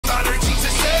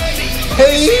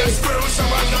Hey.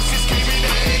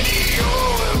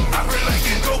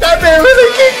 That man really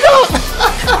kicked up.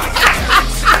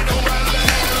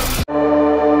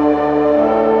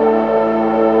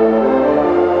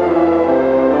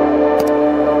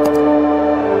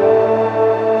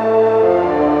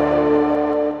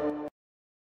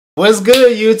 What's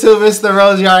good, YouTube? It's the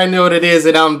Rose. You already know what it is,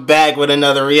 and I'm back with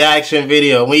another reaction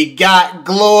video. We got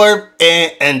Glorb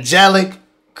and ANGXLIC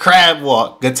Krab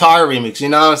Walk guitar remix. You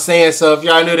know what I'm saying? So if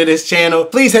y'all new to this channel,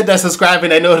 please hit that subscribe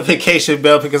and that notification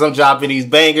bell because I'm dropping these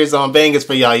bangers on bangers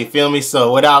for y'all. You feel me?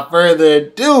 So without further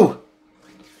ado,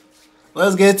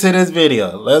 let's get to this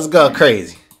video. Let's go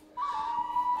crazy.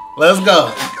 Let's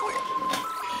go.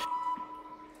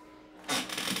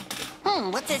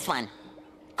 What's this one?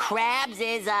 KRABS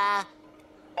is,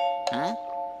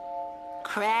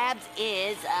 KRABS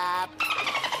is,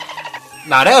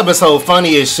 Nah, that episode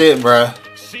funny as shit, bruh.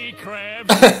 See, KRABS.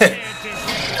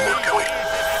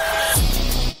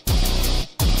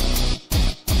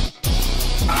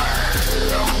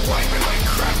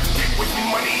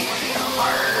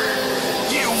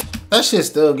 That shit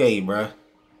still gay, bruh.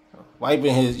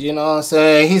 Wiping his, you know what I'm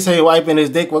saying? He say wiping his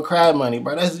dick with crab money,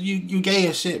 bruh. That's you gay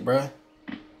as shit, bruh.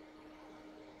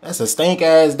 That's a stank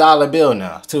ass dollar bill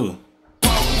now, too.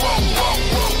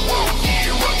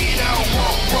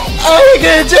 Oh, he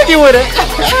getting jiggy with it.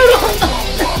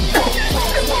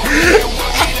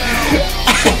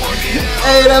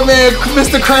 Hey, that man,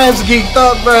 Mr. Krabs geeked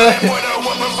up, bruh.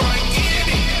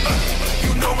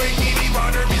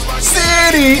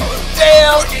 City,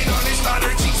 damn.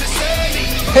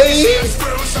 Hey.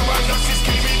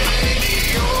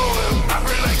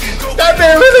 That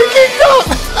man really kicked up.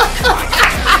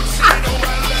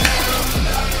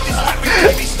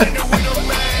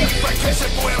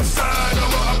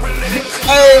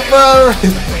 Hey, bro.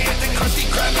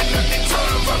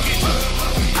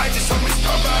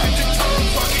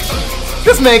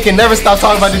 This man can never stop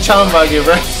talking about the chum buggy,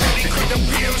 bro.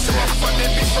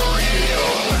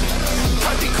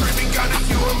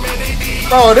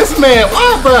 Bro, this man,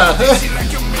 why, bro?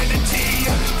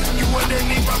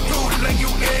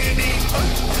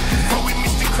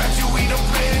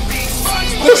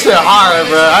 This shit hard,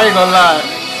 bro. I ain't gonna lie.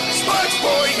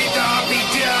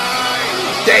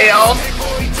 Damn.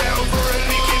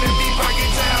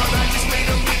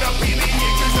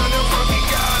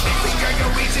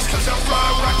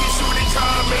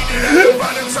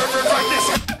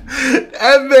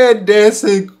 That man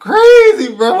dancing crazy,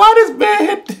 bro. Why this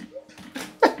man?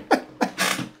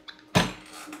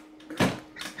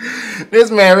 This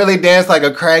man really danced like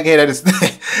a crackhead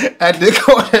at the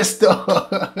corner store.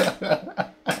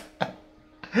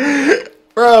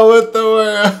 Bro, what the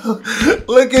world?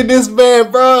 Look at this man,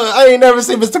 bro. I ain't never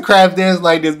seen Mr. Krabs dance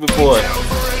like this before.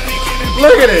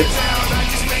 Look at it.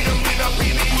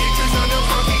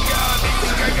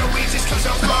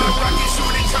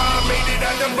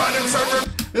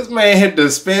 This man hit the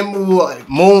spin move,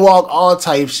 moonwalk, all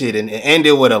type shit, and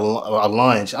ended with a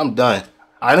lunge. I'm done.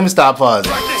 All right, let me stop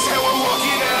pausing.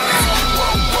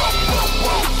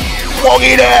 Walk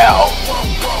it out.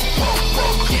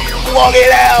 Walk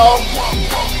it out.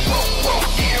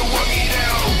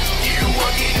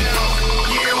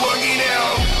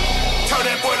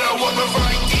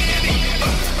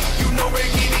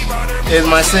 It's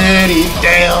my city,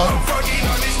 damn.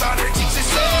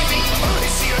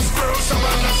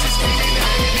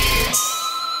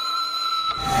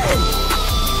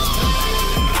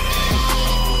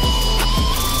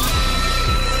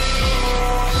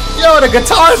 Yo, the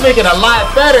guitar's making a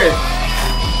lot better.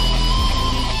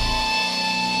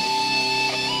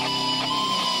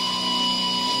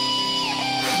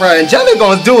 Bro, ANGXLIC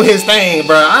gonna do his thing,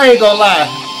 bro. I ain't gonna lie.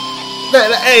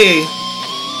 Hey.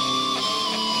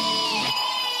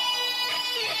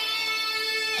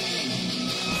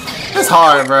 It's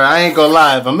hard, bro. I ain't gonna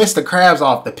lie. But Mr. Krabs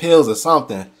off the pills or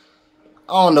something.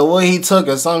 I don't know what he took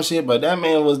or some shit, but that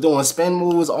man was doing spin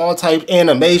moves, all type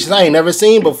animations I ain't never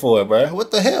seen before, bro.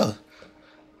 What the hell?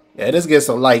 Yeah, this gets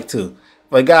some like too.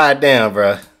 But goddamn,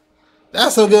 bro.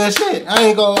 That's some good shit. I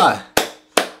ain't gonna lie.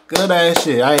 Good ass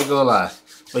shit. I ain't gonna lie.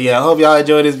 But yeah, I hope y'all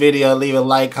enjoyed this video. Leave a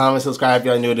like, comment, subscribe if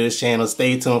y'all new to this channel.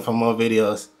 Stay tuned for more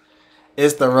videos.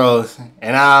 It's the Rose,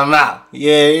 and I'm out.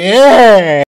 Yeah, yeah.